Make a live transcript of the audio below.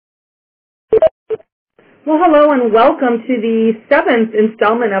Well, hello and welcome to the 7th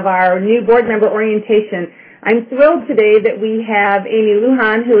installment of our new board member orientation. I'm thrilled today that we have Amy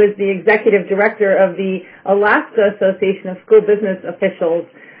Lujan, who is the Executive Director of the Alaska Association of School Business Officials.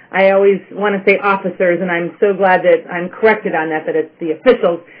 I always want to say officers, and I'm so glad that I'm corrected on that it's the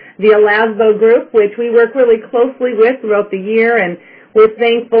officials. The ALASBO group, which we work really closely with throughout the year, and we're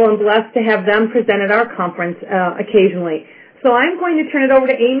thankful and blessed to have them present at our conference occasionally. So I'm going to turn it over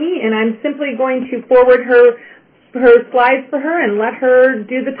to Amy, and I'm simply going to forward her slides for her and let her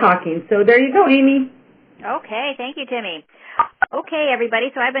do the talking. So there you go, Amy. Okay, thank you, Timmy. Okay,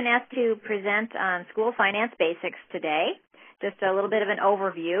 everybody, so I've been asked to present on school finance basics today, just a little bit of an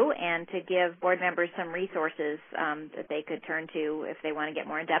overview and to give board members some resources that they could turn to if they want to get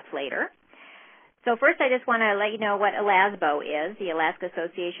more in-depth later. So first I just want to let you know what ALASBO is, the Alaska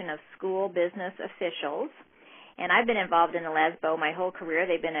Association of School Business Officials. And I've been involved in ALASBO my whole career.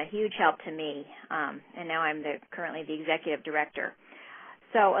 They've been a huge help to me, and now I'm currently the executive director.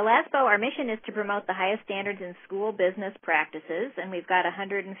 So ALASBO, our mission is to promote the highest standards in school business practices, and we've got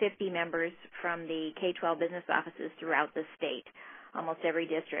 150 members from the K-12 business offices throughout the state. Almost every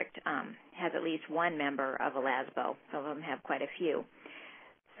district has at least one member of ALASBO. Some of them have quite a few.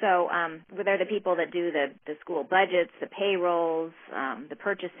 So they're the people that do the school budgets, the payrolls, the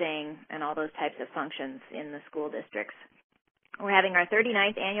purchasing, and all those types of functions in the school districts. We're having our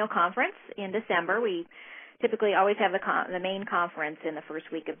 39th annual conference in December. We typically always have the main conference in the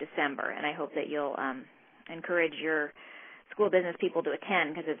first week of December, and I hope that you'll encourage your school business people to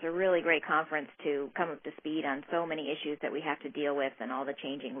attend because it's a really great conference to come up to speed on so many issues that we have to deal with and all the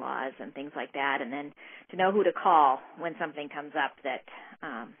changing laws and things like that, and then to know who to call when something comes up that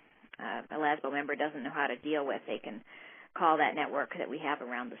a LASBO member doesn't know how to deal with. They can call that network that we have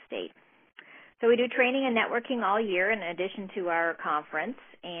around the state. So we do training and networking all year in addition to our conference,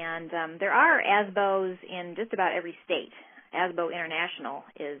 and there are ASBOs in just about every state. ASBO International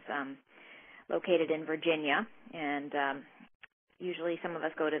is located in Virginia, and usually some of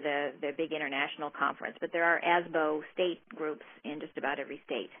us go to the big international conference, but there are ASBO state groups in just about every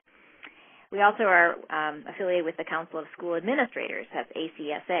state. We also are affiliated with the Council of School Administrators, that's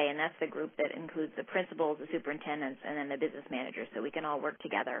ACSA, and that's the group that includes the principals, the superintendents, and then the business managers, so we can all work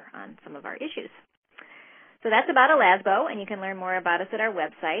together on some of our issues. So that's about ALASBO, and you can learn more about us at our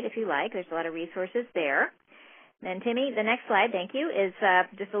website if you like. There's a lot of resources there. Then, Timmy, the next slide, thank you, is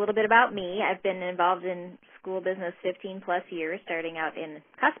just a little bit about me. I've been involved in school business 15-plus years, starting out in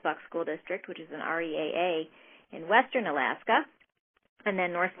Cussbuck School District, which is an REAA in western Alaska, and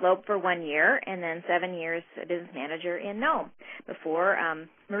then North Slope for 1 year, and then 7 years a business manager in Nome before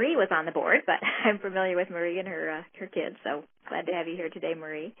Marie was on the board, but I'm familiar with Marie and her kids, so glad to have you here today,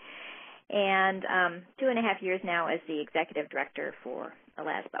 Marie. And 2.5 years now as the executive director for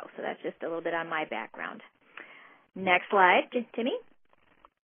ALASBO, so that's just a little bit on my background. Next slide, Timmy.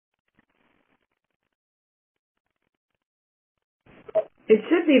 It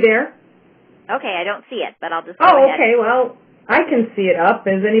should be there. Okay, I don't see it, but I'll just go ahead. Oh, okay, well, I can see it up.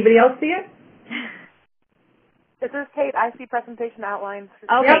 Does anybody else see it? This is Kate. I see presentation outlines.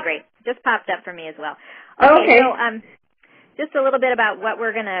 Okay, yep. Great. Just popped up for me as well. Okay. So just a little bit about what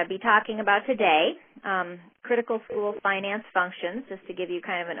we're going to be talking about today. Critical school finance functions, just to give you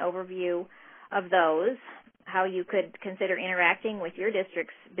kind of an overview of those, how you could consider interacting with your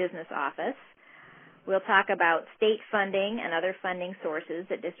district's business office. We'll talk about state funding and other funding sources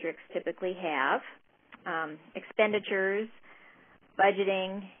that districts typically have, expenditures,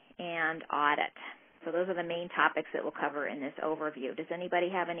 budgeting, and audit. So those are the main topics that we'll cover in this overview. Does anybody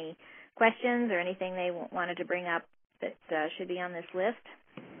have any questions or anything they wanted to bring up that should be on this list?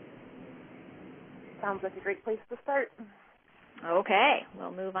 Sounds like a great place to start. Okay,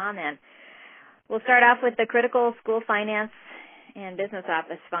 we'll move on then. We'll start off with the critical school finance and business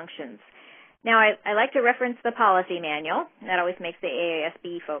office functions. Now, I like to reference the policy manual. That always makes the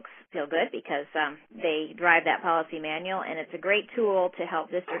AASB folks feel good because they drive that policy manual, and it's a great tool to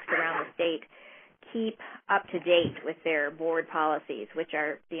help districts around the state keep up to date with their board policies, which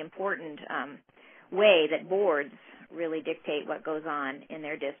are the important way that boards really dictate what goes on in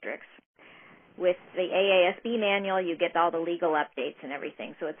their districts. With the AASB manual, you get all the legal updates and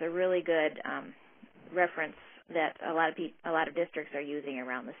everything, so it's a really good reference that a lot of districts are using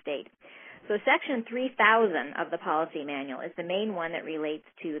around the state. So Section 3000 of the policy manual is the main one that relates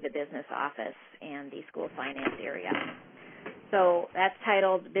to the business office and the school finance area. So that's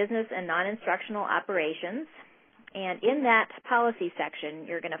titled Business and Non-Instructional Operations. And in that policy section,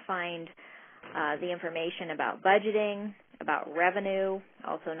 you're going to find the information about budgeting, about revenue,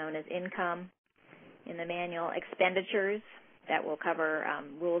 also known as income in the manual, expenditures, that will cover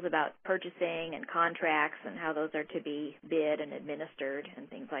rules about purchasing and contracts and how those are to be bid and administered and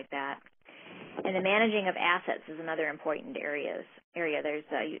things like that. And the managing of assets is another important area. There's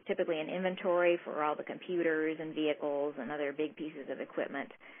typically an inventory for all the computers and vehicles and other big pieces of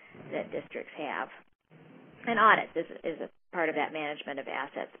equipment that districts have. And audit is a part of that management of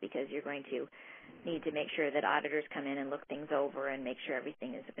assets, because you're going to need to make sure that auditors come in and look things over and make sure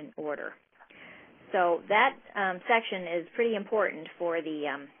everything is in order. So that section is pretty important for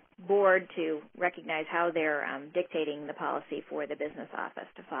the board to recognize how they're dictating the policy for the business office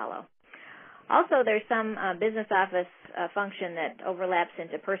to follow. Also, there's some business office function that overlaps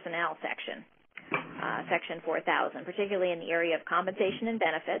into personnel section, section 4000, particularly in the area of compensation and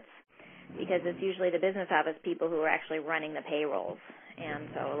benefits, because it's usually the business office people who are actually running the payrolls. And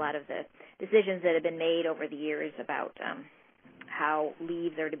so a lot of the decisions that have been made over the years about how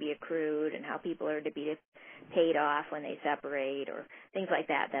leaves are to be accrued and how people are to be paid off when they separate or things like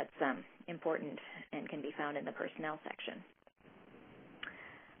that, that's important and can be found in the personnel section.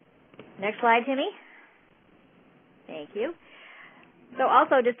 Next slide, Timmy. Thank you. So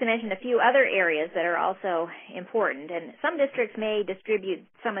also just to mention a few other areas that are also important, and some districts may distribute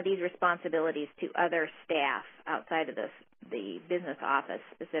some of these responsibilities to other staff outside of the business office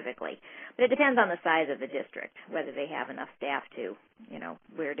specifically. But it depends on the size of the district, whether they have enough staff to,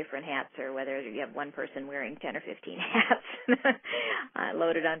 wear different hats, or whether you have one person wearing 10 or 15 hats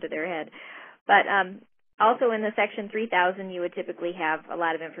loaded onto their head. But also in the Section 3000, you would typically have a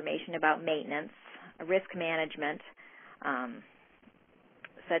lot of information about maintenance, risk management,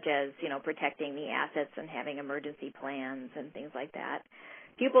 such as, protecting the assets and having emergency plans and things like that.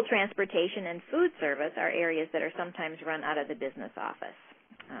 Pupil transportation and food service are areas that are sometimes run out of the business office.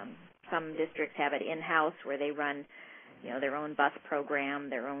 Some districts have it in-house where they run, their own bus program,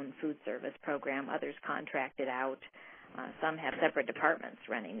 their own food service program. Others contract it out. Some have separate departments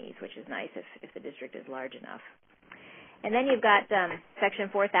running these, which is nice if the district is large enough. And then you've got Section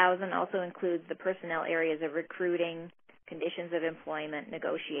 4000 also includes the personnel areas of recruiting, conditions of employment,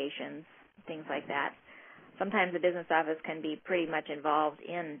 negotiations, things like that. Sometimes the business office can be pretty much involved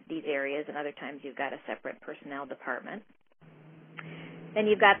in these areas, and other times you've got a separate personnel department. Then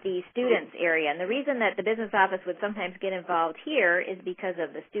you've got the students area, and the reason that the business office would sometimes get involved here is because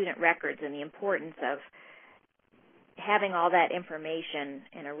of the student records and the importance of having all that information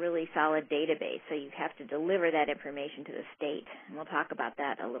in a really solid database. So you have to deliver that information to the state, and we'll talk about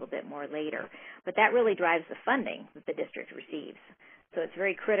that a little bit more later. But that really drives the funding that the district receives. So it's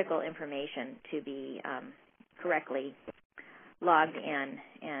very critical information to be correctly logged in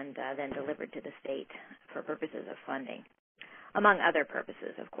and then delivered to the state for purposes of funding, among other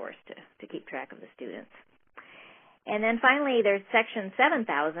purposes, of course, to keep track of the students. And then finally, there's Section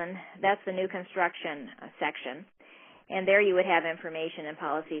 7000. That's the new construction section. And there you would have information and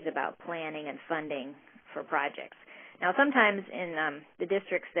policies about planning and funding for projects. Now, sometimes in the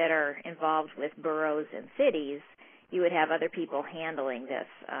districts that are involved with boroughs and cities, you would have other people handling this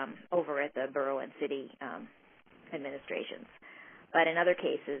over at the borough and city administrations. But in other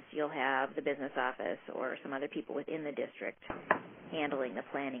cases, you'll have the business office or some other people within the district handling the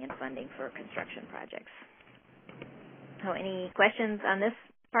planning and funding for construction projects. So any questions on this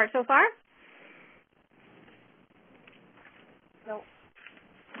part so far? No.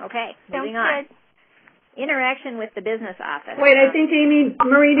 Okay, moving on. Good. Interaction with the business office. Wait, I think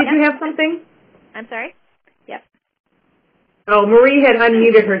Marie, did you have something? I'm sorry? Yep. Oh, Marie had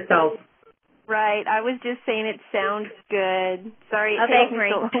unmuted herself. Right. I was just saying it sounds good. Sorry, it thanks, takes Marie.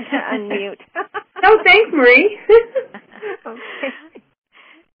 me so long to unmute. No, thanks, Marie. Okay.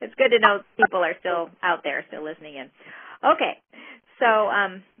 It's good to know people are still out there, still listening in. Okay. So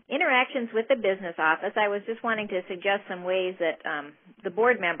interactions with the business office, I was just wanting to suggest some ways that the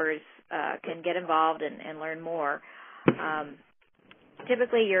board members can get involved and learn more.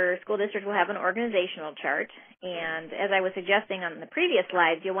 Typically, your school district will have an organizational chart, and as I was suggesting on the previous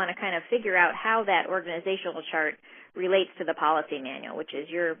slides, you'll want to kind of figure out how that organizational chart relates to the policy manual, which is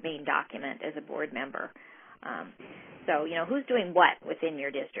your main document as a board member. So, who's doing what within your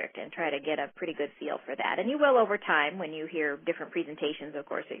district, and try to get a pretty good feel for that. And you will over time when you hear different presentations, of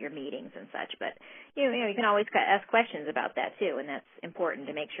course, at your meetings and such. But, you can always ask questions about that, too, and that's important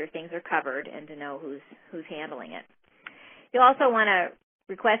to make sure things are covered and to know who's handling it. You'll also want to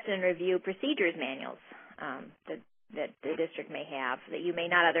request and review procedures manuals that the district may have that you may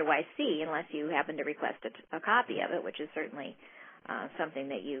not otherwise see unless you happen to request a copy of it, which is certainly something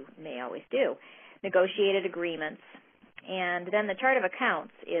that you may always do. Negotiated agreements. And then the chart of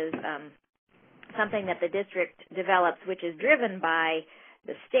accounts is something that the district develops, which is driven by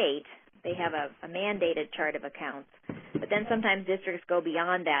the state, they have a mandated chart of accounts, but then sometimes districts go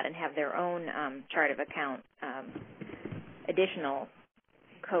beyond that and have their own chart of account additional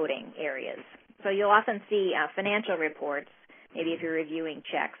coding areas. So you'll often see financial reports, maybe if you're reviewing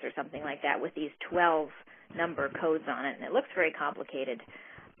checks or something like that, with these 12 number codes on it, and it looks very complicated.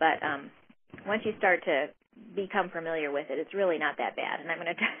 But once you start to become familiar with it, it's really not that bad, and I'm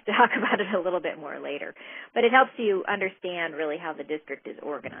going to talk about it a little bit more later. But it helps you understand really how the district is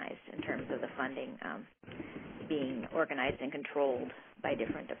organized in terms of the funding being organized and controlled by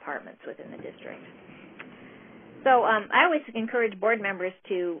different departments within the district. So I always encourage board members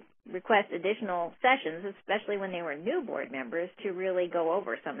to request additional sessions, especially when they were new board members, to really go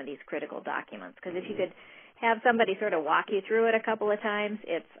over some of these critical documents, because if you could have somebody sort of walk you through it a couple of times,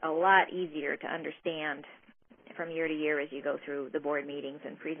 it's a lot easier to understand from year to year as you go through the board meetings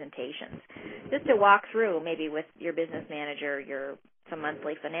and presentations. Just to walk through, maybe with your business manager, some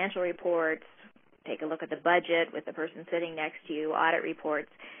monthly financial reports, take a look at the budget with the person sitting next to you, audit reports.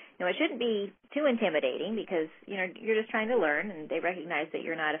 It shouldn't be too intimidating because, you're just trying to learn, and they recognize that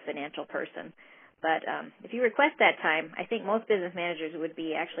you're not a financial person. But if you request that time, I think most business managers would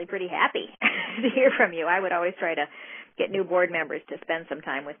be actually pretty happy to hear from you. I would always try to get new board members to spend some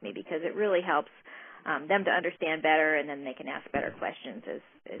time with me because it really helps them to understand better, and then they can ask better questions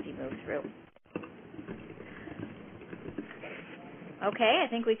as you move through. Okay, I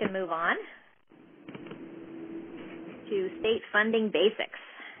think we can move on to state funding basics.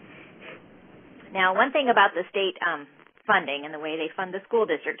 Now, one thing about the state funding and the way they fund the school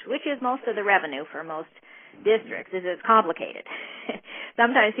districts, which is most of the revenue for most districts, is it's complicated.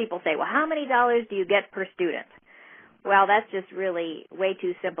 Sometimes people say, well, how many dollars do you get per student? Well, that's just really way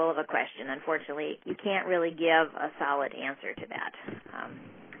too simple of a question. Unfortunately, you can't really give a solid answer to that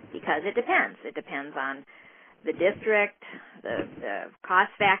because it depends. It depends on the district, the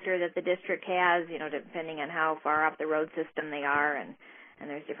cost factor that the district has, depending on how far off the road system they are, and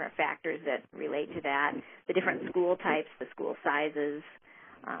there's different factors that relate to that, the different school types, the school sizes,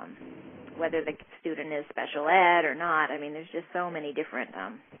 whether the student is special ed or not. I mean, there's just so many different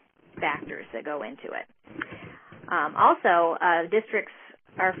factors that go into it. Also, districts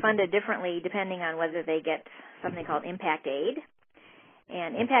are funded differently depending on whether they get something called impact aid.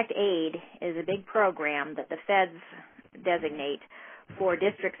 And impact aid is a big program that the feds designate for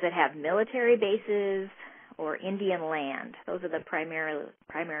districts that have military bases or Indian land. Those are the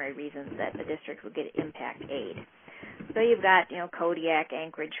primary reasons that the districts would get impact aid. So you've got, Kodiak,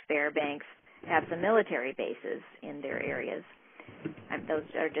 Anchorage, Fairbanks have some military bases in their areas. Those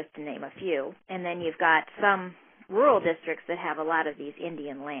are just to name a few. And then you've got some rural districts that have a lot of these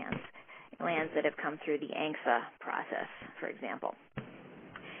Indian lands that have come through the ANCSA process, for example.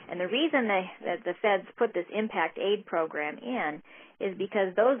 And the reason that the feds put this impact aid program in is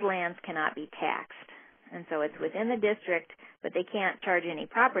because those lands cannot be taxed. And so it's within the district, but they can't charge any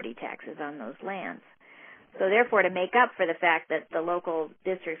property taxes on those lands. So therefore, to make up for the fact that the local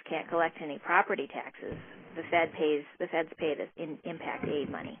districts can't collect any property taxes, the feds pay this impact aid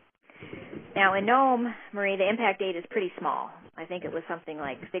money. Now, in Nome, Marie, the impact aid is pretty small. I think it was something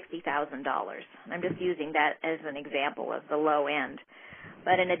like $60,000. I'm just using that as an example of the low end.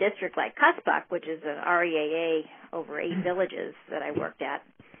 But in a district like Cuspok, which is an REAA over 8 villages that I worked at,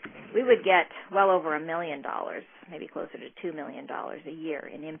 we would get well over $1 million, maybe closer to $2 million a year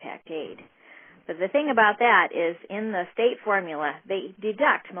in impact aid. But the thing about that is in the state formula, they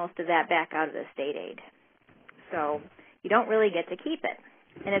deduct most of that back out of the state aid. So you don't really get to keep it.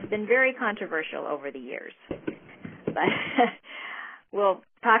 And it's been very controversial over the years. But we'll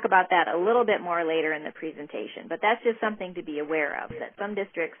talk about that a little bit more later in the presentation. But that's just something to be aware of, that some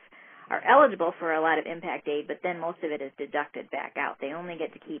districts are eligible for a lot of impact aid, but then most of it is deducted back out. They only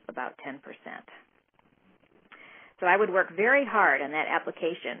get to keep about 10%. So I would work very hard on that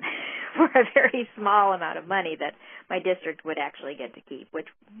application for a very small amount of money that my district would actually get to keep, which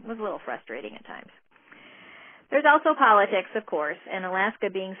was a little frustrating at times. There's also politics, of course, and Alaska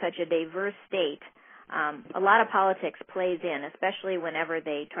being such a diverse state, a lot of politics plays in, especially whenever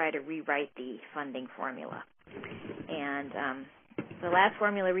they try to rewrite the funding formula. And the last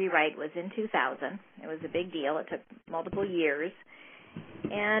formula rewrite was in 2000. It was a big deal. It took multiple years.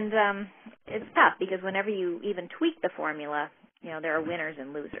 And it's tough because whenever you even tweak the formula, there are winners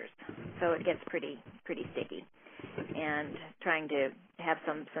and losers. So it gets pretty sticky. And trying to have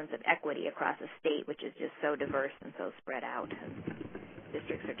some sense of equity across a state, which is just so diverse and so spread out. And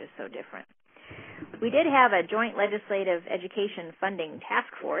districts are just so different. We did have a Joint Legislative Education Funding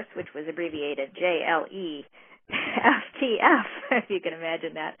Task Force, which was abbreviated JLEFTF, if you can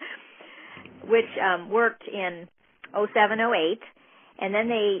imagine that, which worked in 07-08. And then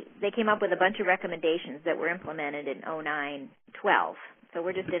they came up with a bunch of recommendations that were implemented in 09-12. So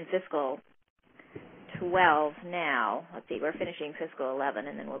we're just in fiscal 12 now. Let's see, we're finishing fiscal 11,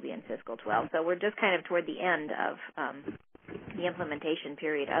 and then we'll be in fiscal 12. So we're just kind of toward the end of the implementation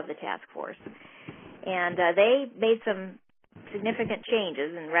period of the task force. And they made some significant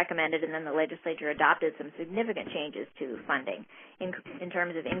changes and recommended, and then the legislature adopted some significant changes to funding in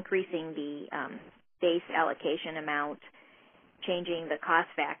terms of increasing the base allocation amount, changing the cost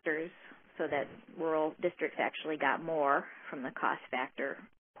factors so that rural districts actually got more from the cost factor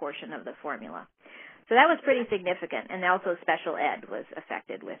portion of the formula. So that was pretty significant, and also special ed was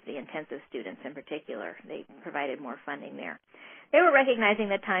affected with the intensive students in particular. They provided more funding there. They were recognizing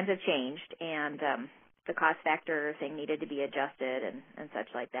that times have changed, and the cost factor thing needed to be adjusted and such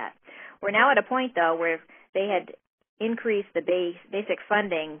like that. We're now at a point, though, where they had increased the basic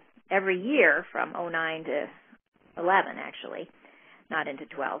funding every year from 09 to 11, actually, not into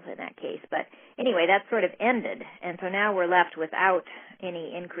 12 in that case. But anyway, that sort of ended, and so now we're left without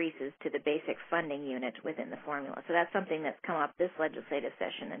any increases to the basic funding unit within the formula. So that's something that's come up this legislative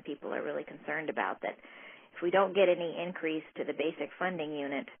session, and people are really concerned about that. If we don't get any increase to the basic funding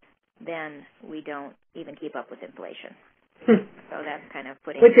unit, then we don't even keep up with inflation. So that's kind of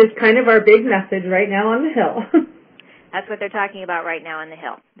putting... Which is kind of our big message right now on the Hill. That's what they're talking about right now on the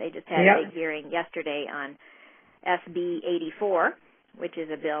Hill. They just had a big hearing yesterday on SB 84, which is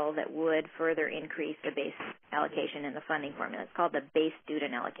a bill that would further increase the base allocation in the funding formula. It's called the base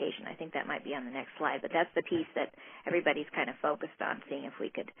student allocation. I think that might be on the next slide, but that's the piece that everybody's kind of focused on, seeing if we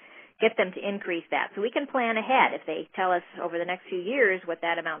could get them to increase that. So we can plan ahead. If they tell us over the next few years what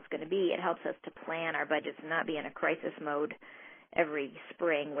that amount's going to be, it helps us to plan our budgets and not be in a crisis mode every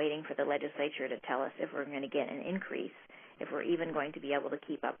spring waiting for the legislature to tell us if we're going to get an increase, if we're even going to be able to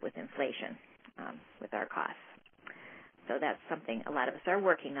keep up with inflation with our costs. So that's something a lot of us are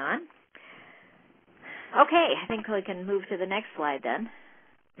working on. Okay, I think we can move to the next slide then.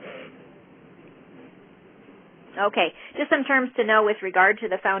 Okay, just some terms to know with regard to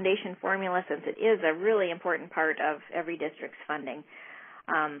the foundation formula, since it is a really important part of every district's funding.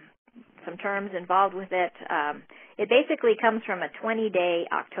 Some terms involved with it. It basically comes from a 20-day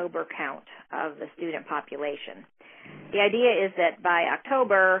October count of the student population. The idea is that by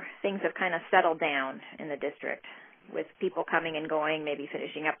October, things have kind of settled down in the district, with people coming and going, maybe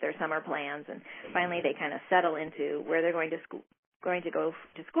finishing up their summer plans, and finally they kind of settle into where they're going to go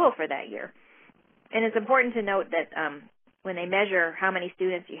to school for that year. And it's important to note that when they measure how many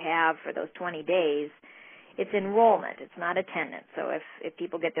students you have for those 20 days, it's enrollment. It's not attendance. So if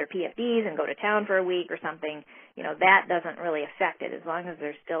people get their PFDs and go to town for a week or something, that doesn't really affect it as long as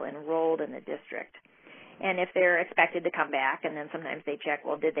they're still enrolled in the district. And if they're expected to come back, and then sometimes they check,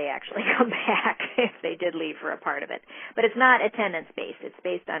 well, did they actually come back if they did leave for a part of it. But it's not attendance-based. It's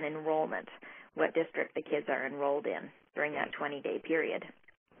based on enrollment, what district the kids are enrolled in during that 20-day period.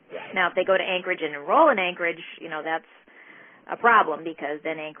 Now, if they go to Anchorage and enroll in Anchorage, that's a problem because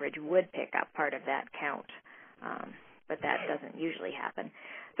then Anchorage would pick up part of that count. But that doesn't usually happen.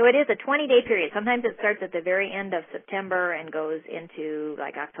 So it is a 20-day period. Sometimes it starts at the very end of September and goes into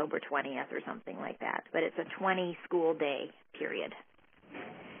like October 20th or something like that. But it's a 20-school day period.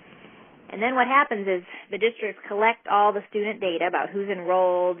 And then what happens is the districts collect all the student data about who's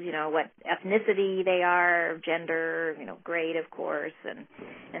enrolled, what ethnicity they are, gender, grade, of course, and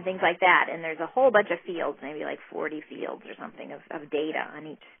things like that. And there's a whole bunch of fields, maybe like 40 fields or something of data on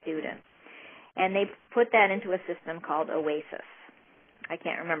each student. And they put that into a system called OASIS. I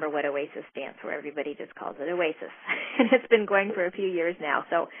can't remember what OASIS stands for. Everybody just calls it OASIS. And it's been going for a few years now.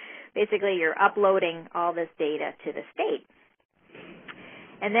 So basically you're uploading all this data to the state.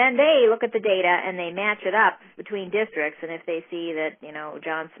 And then they look at the data and they match it up between districts. And if they see that,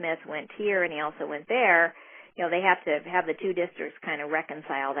 John Smith went here and he also went there, they have to have the two districts kind of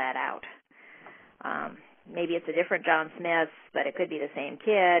reconcile that out. Maybe it's a different John Smith, but it could be the same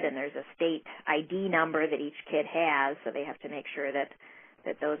kid, and there's a state ID number that each kid has, so they have to make sure that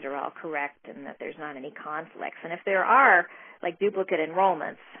those are all correct and that there's not any conflicts. And if there are, like, duplicate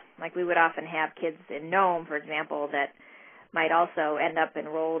enrollments, like we would often have kids in Nome, for example, that might also end up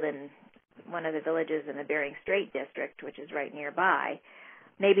enrolled in one of the villages in the Bering Strait district, which is right nearby.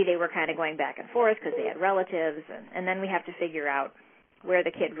 Maybe they were kind of going back and forth because they had relatives, and then we have to figure out where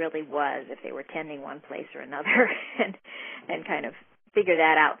the kid really was, if they were tending one place or another, and kind of figure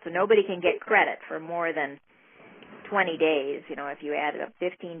that out. So nobody can get credit for more than 20 days. If you added up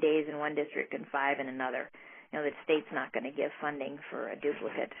 15 days in one district and 5 in another, the state's not going to give funding for a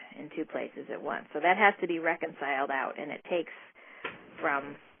duplicate in two places at once. So that has to be reconciled out, and it takes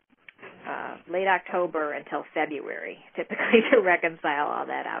from late October until February, typically, to reconcile all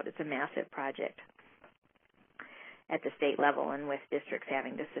that out. It's a massive project at the state level, and with districts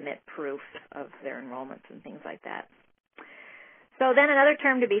having to submit proof of their enrollments and things like that. So then another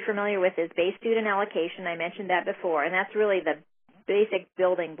term to be familiar with is base student allocation. I mentioned that before, and that's really the basic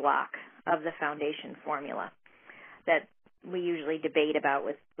building block of the foundation formula that we usually debate about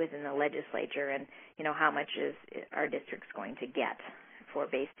within the legislature, and how much is our districts going to get for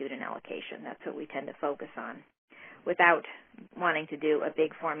base student allocation. That's what we tend to focus on, without wanting to do a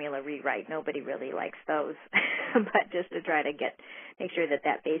big formula rewrite. Nobody really likes those, but just to try to make sure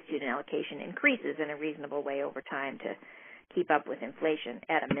that base student allocation increases in a reasonable way over time to keep up with inflation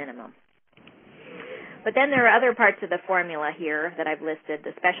at a minimum. But then there are other parts of the formula here that I've listed.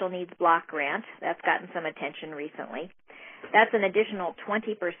 The Special Needs Block Grant, that's gotten some attention recently. That's an additional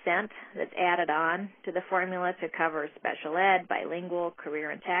 20% that's added on to the formula to cover special ed, bilingual,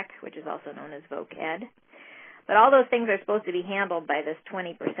 career and tech, which is also known as voc ed. But all those things are supposed to be handled by this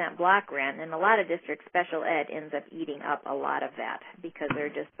 20% block grant, and a lot of districts, special ed ends up eating up a lot of that because there are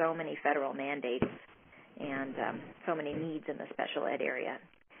just so many federal mandates and so many needs in the special ed area.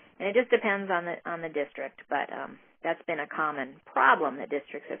 And it just depends on the district, but that's been a common problem that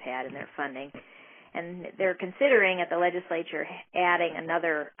districts have had in their funding. And they're considering at the legislature adding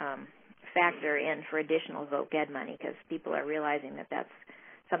another factor in for additional voc ed money, because people are realizing that that's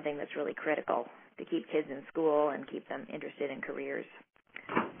something that's really critical to keep kids in school and keep them interested in careers,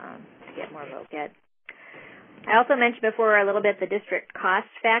 to get more voc ed. I also mentioned before a little bit the district cost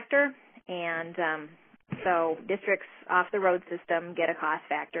factor, and so districts off the road system get a cost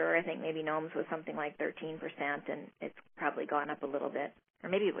factor. I think maybe Nome's was something like 13%, and it's probably gone up a little bit. Or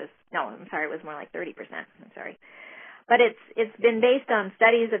maybe it was, it was more like 30%. I'm sorry. But it's been based on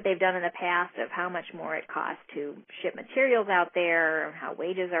studies that they've done in the past of how much more it costs to ship materials out there, how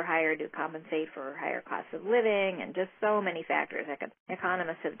wages are higher to compensate for higher costs of living, and just so many factors.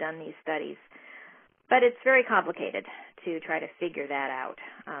 Economists have done these studies. But it's very complicated to try to figure that out.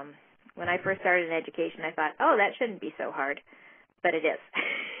 When I first started in education, I thought, that shouldn't be so hard. But it is.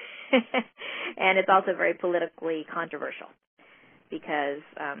 And it's also very politically controversial, because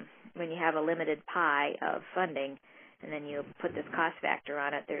when you have a limited pie of funding and then you put this cost factor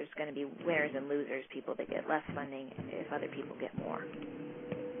on it, there's going to be winners and losers, people that get less funding if other people get more.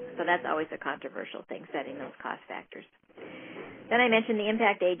 So that's always a controversial thing, setting those cost factors. Then I mentioned the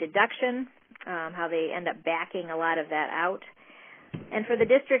impact aid deduction, how they end up backing a lot of that out. And for the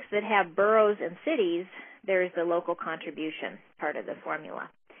districts that have boroughs and cities, there's the local contribution part of the formula.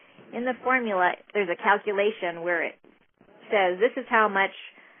 In the formula, there's a calculation where it says this is how much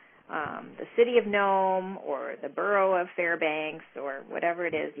the city of Nome or the borough of Fairbanks or whatever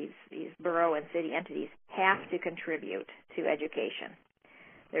it is, these borough and city entities have to contribute to education.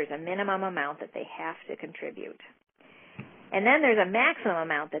 There's a minimum amount that they have to contribute. And then there's a maximum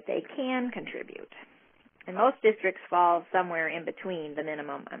amount that they can contribute. And most districts fall somewhere in between the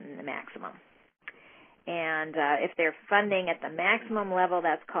minimum and the maximum. And if they're funding at the maximum level,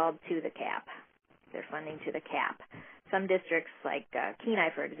 that's called to the cap. They're funding to the cap. Some districts, like Kenai,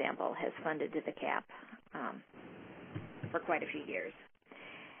 for example, has funded to the cap for quite a few years.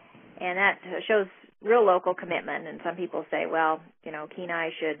 And that shows real local commitment. And some people say, Kenai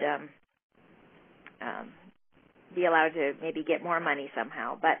should be allowed to maybe get more money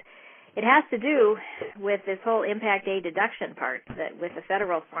somehow. But it has to do with this whole impact aid deduction part, that with the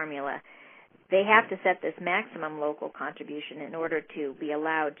federal formula, they have to set this maximum local contribution in order to be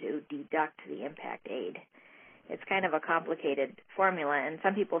allowed to deduct the impact aid. It's kind of a complicated formula, and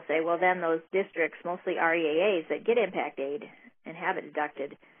some people say, then those districts, mostly REAAs, that get impact aid and have it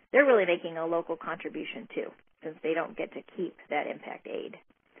deducted, they're really making a local contribution too, since they don't get to keep that impact aid.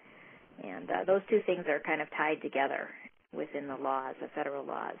 And those two things are kind of tied together within the laws, the federal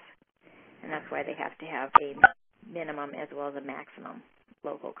laws. And that's why they have to have a minimum as well as a maximum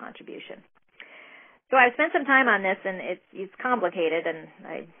local contribution. So I've spent some time on this, and it's complicated, and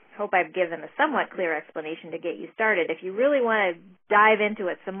I hope I've given a somewhat clear explanation to get you started. If you really want to dive into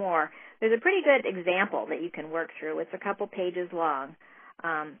it some more, there's a pretty good example that you can work through. It's a couple pages long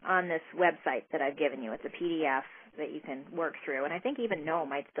on this website that I've given you. It's a PDF that you can work through, and I think even Nome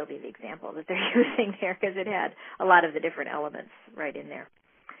might still be the example that they're using there, because it had a lot of the different elements right in there.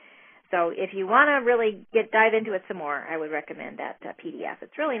 So if you want to really dive into it some more, I would recommend that PDF.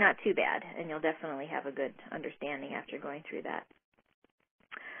 It's really not too bad, and you'll definitely have a good understanding after going through that.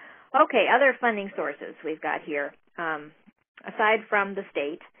 Okay, other funding sources we've got here. Aside from the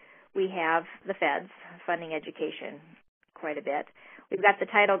state, we have the feds funding education quite a bit. We've got the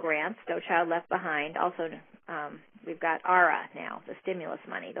title grants, No Child Left Behind, also We've got ARA now, the stimulus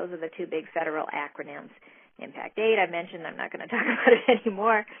money. Those are the two big federal acronyms. Impact Aid, I mentioned. I'm not going to talk about it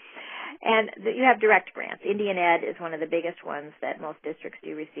anymore. And you have direct grants. Indian Ed is one of the biggest ones that most districts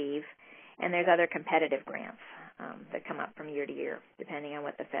do receive. And there's other competitive grants that come up from year to year, depending on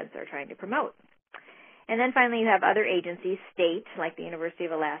what the feds are trying to promote. And then finally, you have other agencies, state, like the University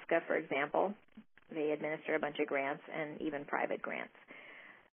of Alaska, for example. They administer a bunch of grants, and even private grants.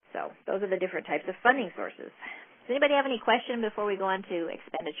 So those are the different types of funding sources. Does anybody have any question before we go on to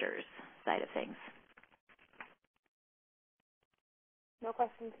expenditures side of things? No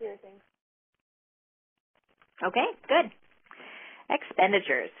questions here, thanks. Okay, good.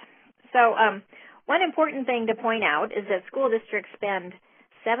 Expenditures. So one important thing to point out is that school districts spend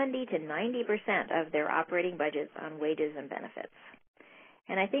 70 to 90% of their operating budgets on wages and benefits.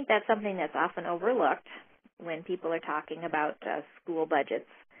 And I think that's something that's often overlooked when people are talking about school budgets.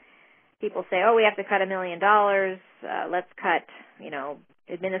 People say, oh, we have to cut $1 million. Let's cut,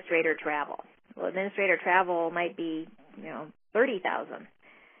 administrator travel. Well, administrator travel might be, $30,000.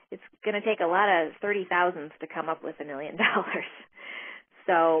 It's going to take a lot of 30,000s to come up with $1 million.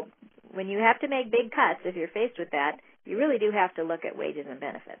 So when you have to make big cuts, if you're faced with that, you really do have to look at wages and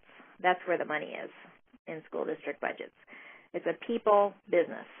benefits. That's where the money is in school district budgets. It's a people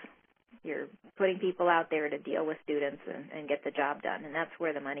business. You're putting people out there to deal with students and get the job done, and that's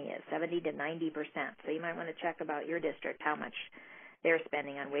where the money is, 70 to 90%. So you might want to check about your district, how much they're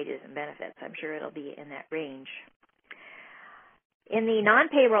spending on wages and benefits. I'm sure it'll be in that range. In the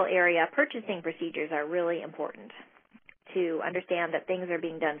non-payroll area, purchasing procedures are really important to understand that things are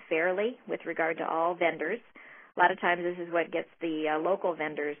being done fairly with regard to all vendors. A lot of times this is what gets the local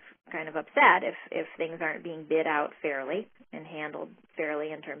vendors kind of upset if things aren't being bid out fairly and handled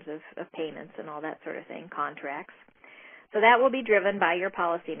fairly in terms of payments and all that sort of thing, contracts. So that will be driven by your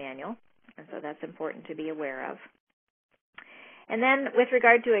policy manual, and so that's important to be aware of. And then with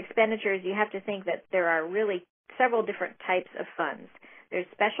regard to expenditures, you have to think that there are really several different types of funds. There's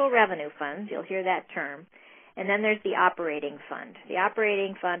special revenue funds, you'll hear that term, and then there's the operating fund. The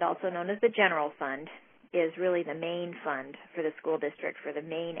operating fund, also known as the general fund, is really the main fund for the school district for the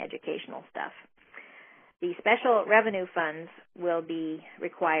main educational stuff. The special revenue funds will be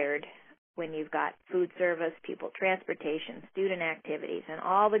required when you've got food service, pupil transportation, student activities, and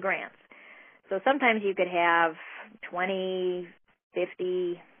all the grants. So sometimes you could have 20,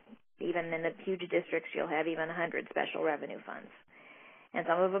 50, even in the huge districts you'll have even 100 special revenue funds. And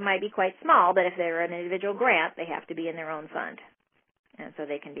some of them might be quite small, but if they're an individual grant, they have to be in their own fund. And so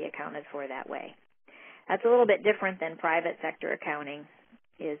they can be accounted for that way. That's a little bit different than private sector accounting,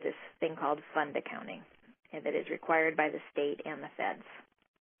 is this thing called fund accounting that is required by the state and the feds.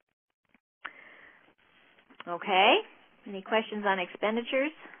 Okay, any questions on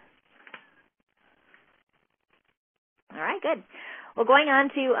expenditures? All right, good. Well, going on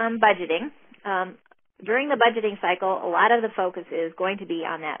to budgeting. During the budgeting cycle, a lot of the focus is going to be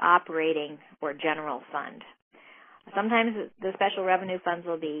on that operating or general fund. Sometimes the special revenue funds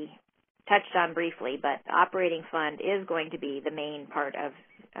will be touched on briefly, but the operating fund is going to be the main part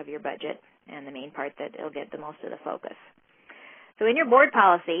of your budget and the main part that it'll get the most of the focus. So in your board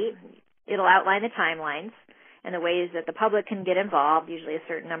policy, it'll outline the timelines and the ways that the public can get involved. Usually a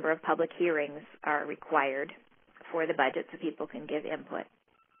certain number of public hearings are required for the budget so people can give input.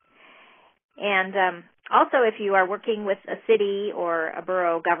 And also, if you are working with a city or a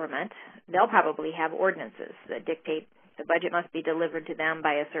borough government, they'll probably have ordinances that dictate the budget must be delivered to them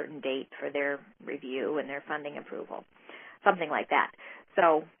by a certain date for their review and their funding approval, something like that.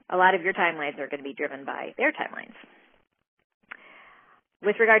 So a lot of your timelines are going to be driven by their timelines.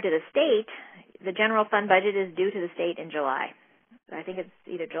 With regard to the state, the general fund budget is due to the state in July. I think it's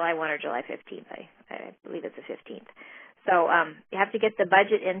either July 1 or July 15th. I believe it's the 15th. So you have to get the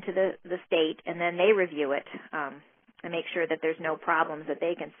budget into the state, and then they review it and make sure that there's no problems that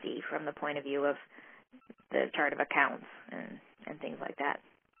they can see from the point of view of the chart of accounts and things like that.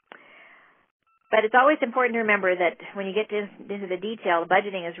 But it's always important to remember that when you get into the detail,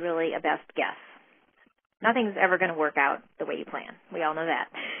 budgeting is really a best guess. Nothing's ever going to work out the way you plan. We all know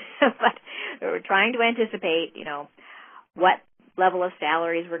that. But we're trying to anticipate, what level of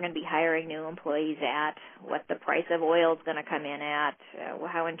salaries we're going to be hiring new employees at, what the price of oil is going to come in at,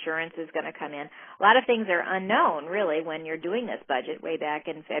 how insurance is going to come in. A lot of things are unknown, really, when you're doing this budget way back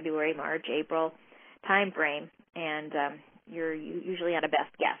in February, March, April time frame, and you're usually at a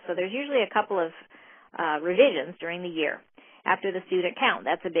best guess. So there's usually a couple of revisions during the year. After the student count,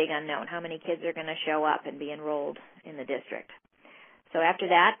 that's a big unknown, how many kids are going to show up and be enrolled in the district. So after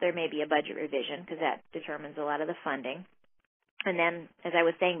that, there may be a budget revision because that determines a lot of the funding. And then, as I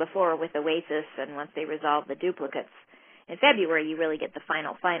was saying before, with OASIS, and once they resolve the duplicates in February, you really get the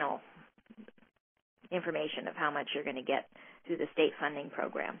final information of how much you're going to get through the state funding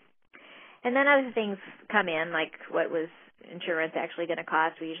program. And then other things come in, like what was insurance actually going to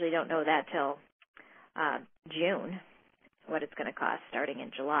cost. We usually don't know that till June, what it's going to cost starting in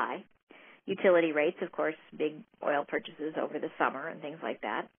July. Utility rates, of course, big oil purchases over the summer and things like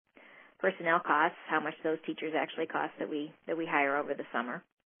that. Personnel costs, how much those teachers actually cost that we hire over the summer.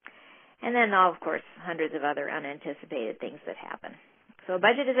 And then, of course, hundreds of other unanticipated things that happen. So a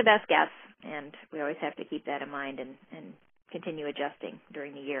budget is a best guess, and we always have to keep that in mind and continue adjusting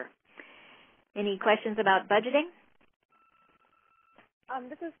during the year. Any questions about budgeting?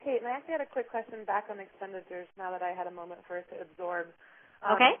 This is Kate, and I actually had a quick question back on expenditures now that I had a moment for it to absorb.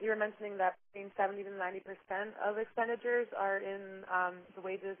 Okay. You were mentioning that between 70 to 90% of expenditures are in the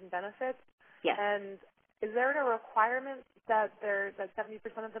wages and benefits. Yes. And is there a requirement that 70%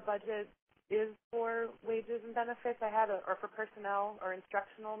 of the budget is for wages and benefits? Or for personnel or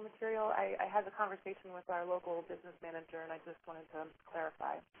instructional material? I had a conversation with our local business manager, and I just wanted to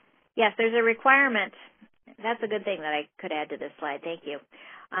clarify. Yes, there's a requirement. That's a good thing that I could add to this slide. Thank you.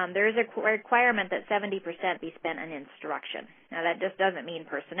 There is a requirement that 70% be spent on instruction. Now, that just doesn't mean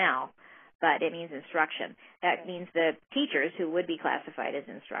personnel, but it means instruction. That means the teachers who would be classified as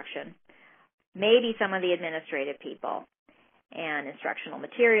instruction, maybe some of the administrative people, and instructional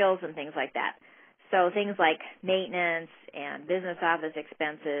materials and things like that. So things like maintenance and business office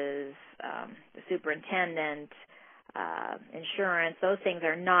expenses, the superintendent, insurance, those things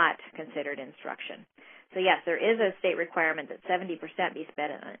are not considered instruction. So yes, there is a state requirement that 70% be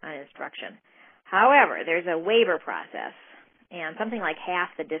spent on instruction. However, there's a waiver process, and something like half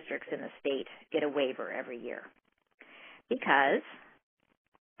the districts in the state get a waiver every year because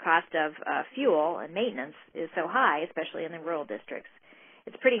cost of fuel and maintenance is so high, especially in the rural districts.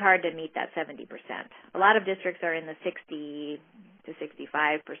 It's pretty hard to meet that 70%. A lot of districts are in the 60 to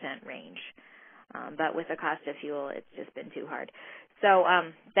 65% range. But with the cost of fuel, it's just been too hard. So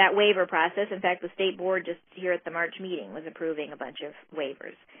that waiver process, in fact, the state board just here at the March meeting was approving a bunch of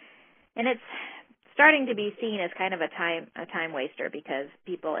waivers. And it's starting to be seen as kind of a time waster because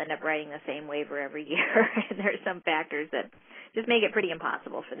people end up writing the same waiver every year, and there's some factors that just make it pretty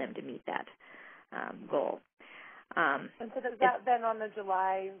impossible for them to meet that goal. And so does that then on the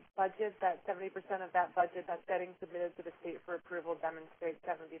July budget, that 70% of that budget that's getting submitted to the state for approval demonstrates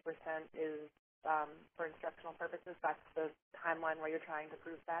 70% is for instructional purposes? That's the timeline where you're trying to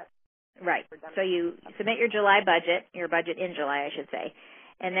prove that? Right. So you submit your July budget, your budget in July, I should say,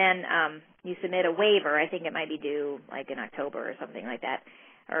 and then you submit a waiver. I think it might be due like in October or something like that,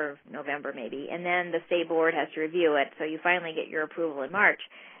 or November maybe, and then the state board has to review it, so you finally get your approval in March.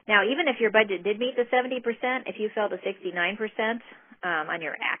 Now, even if your budget did meet the 70%, if you fell to 69% on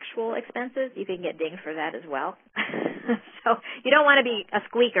your actual expenses, you can get dinged for that as well. So you don't want to be a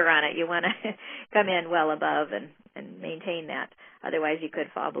squeaker on it. You want to come in well above and maintain that. Otherwise, you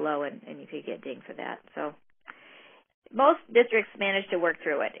could fall below and you could get dinged for that. So most districts manage to work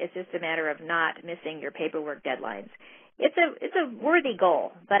through it. It's just a matter of not missing your paperwork deadlines. It's a worthy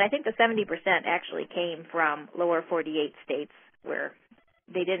goal, but I think the 70% actually came from lower 48 states where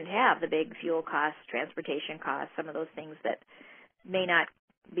they didn't have the big fuel costs, transportation costs, some of those things that may not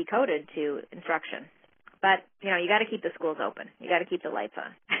be coded to instruction. But, you got to keep the schools open. You got to keep the lights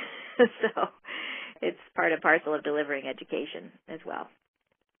on. So it's part and parcel of delivering education as well.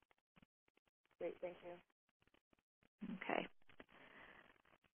 Great, thank you. Okay.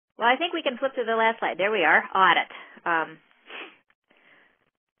 Well, I think we can flip to the last slide. There we are, audit.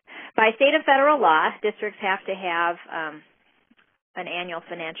 By state and federal law, districts have to have an annual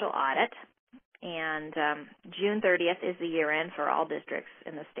financial audit, and June 30th is the year end for all districts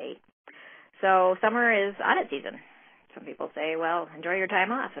in the state. So summer is audit season. Some people say, well, enjoy your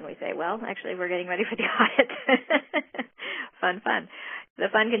time off, and we say, well, actually, we're getting ready for the audit. Fun. The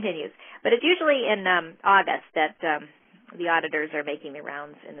fun continues. But it's usually in August that the auditors are making the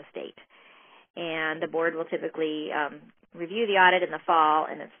rounds in the state. And the board will typically review the audit in the fall,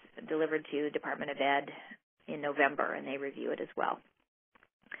 and it's delivered to Department of Ed in November, and they review it as well.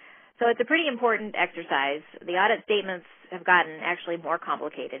 So it's a pretty important exercise. The audit statements have gotten actually more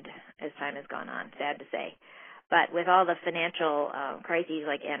complicated as time has gone on, sad to say. But with all the financial crises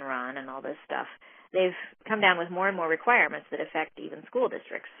like Enron and all this stuff, they've come down with more and more requirements that affect even school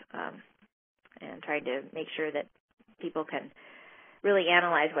districts and trying to make sure that people can really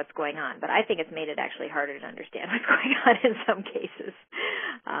analyze what's going on. But I think it's made it actually harder to understand what's going on in some cases.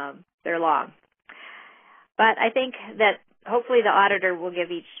 They're long. But I think that hopefully the auditor will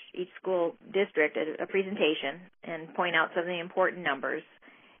give each school district a presentation and point out some of the important numbers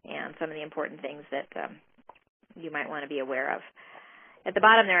and some of the important things that you might want to be aware of. At the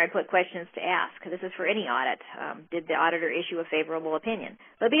bottom there, I put questions to ask. This is for any audit. Did the auditor issue a favorable opinion?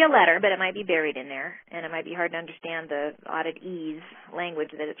 There'll be a letter, but it might be buried in there, and it might be hard to understand the auditee's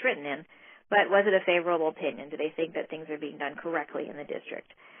language that it's written in. But was it a favorable opinion? Do they think that things are being done correctly in the district?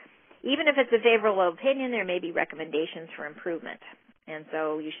 Even if it's a favorable opinion, there may be recommendations for improvement. And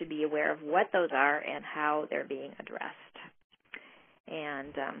so you should be aware of what those are and how they're being addressed.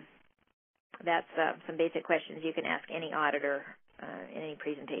 And that's some basic questions you can ask any auditor in any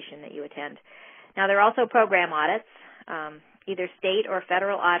presentation that you attend. Now, there are also program audits. Either state or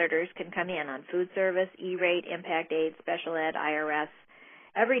federal auditors can come in on food service, E-rate, impact aid, special ed, IRS.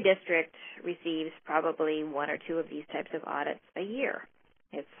 Every district receives probably one or two of these types of audits a year.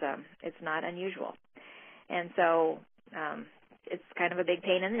 It's not unusual. And so it's kind of a big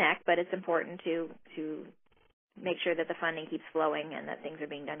pain in the neck, but it's important to make sure that the funding keeps flowing and that things are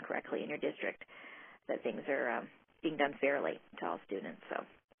being done correctly in your district, that things are being done fairly to all students. So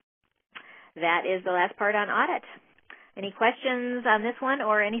that is the last part on audit. Any questions on this one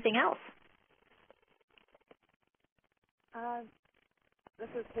or anything else? This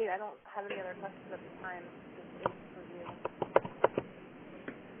is Kate. I don't have any other questions at the time. Just review.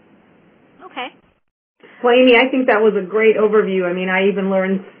 Okay. Well, Amy, I think that was a great overview. I mean, I even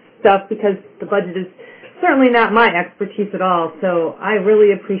learned stuff because the budget is certainly not my expertise at all. So I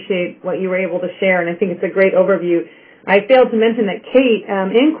really appreciate what you were able to share, and I think it's a great overview. I failed to mention that Kate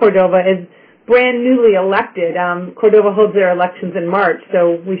in Cordova is brand newly elected. Cordova holds their elections in March,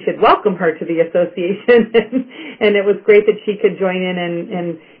 so we should welcome her to the association. And it was great that she could join in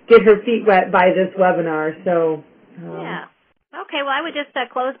and get her feet wet by this webinar. So yeah. Okay, well, I would just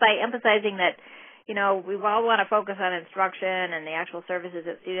close by emphasizing that, you know, we all want to focus on instruction and the actual services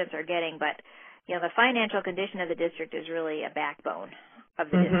that students are getting, but, you know, the financial condition of the district is really a backbone of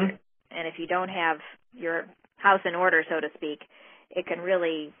the district. And if you don't have your house in order, so to speak, it can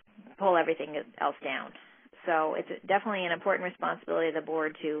really pull everything else down. So it's definitely an important responsibility of the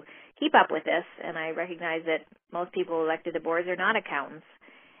board to keep up with this, and I recognize that most people elected to boards are not accountants,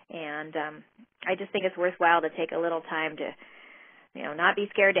 and I just think it's worthwhile to take a little time to, you know, not be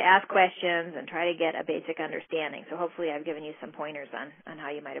scared to ask questions and try to get a basic understanding. So hopefully I've given you some pointers on how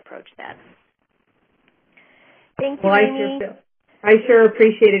you might approach that. Thank you, Amy. I sure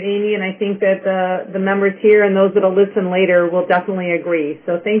appreciate it, Amy, and I think that the members here and those that will listen later will definitely agree.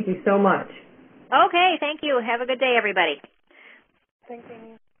 So thank you so much. Okay, thank you. Have a good day, everybody. Thanks,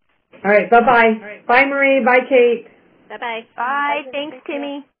 Amy. All right, bye-bye. Right. Bye, Marie. Bye, Kate. Bye-bye. Bye. Thanks,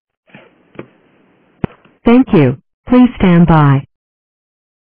 Timmy. Thank you. Please stand by.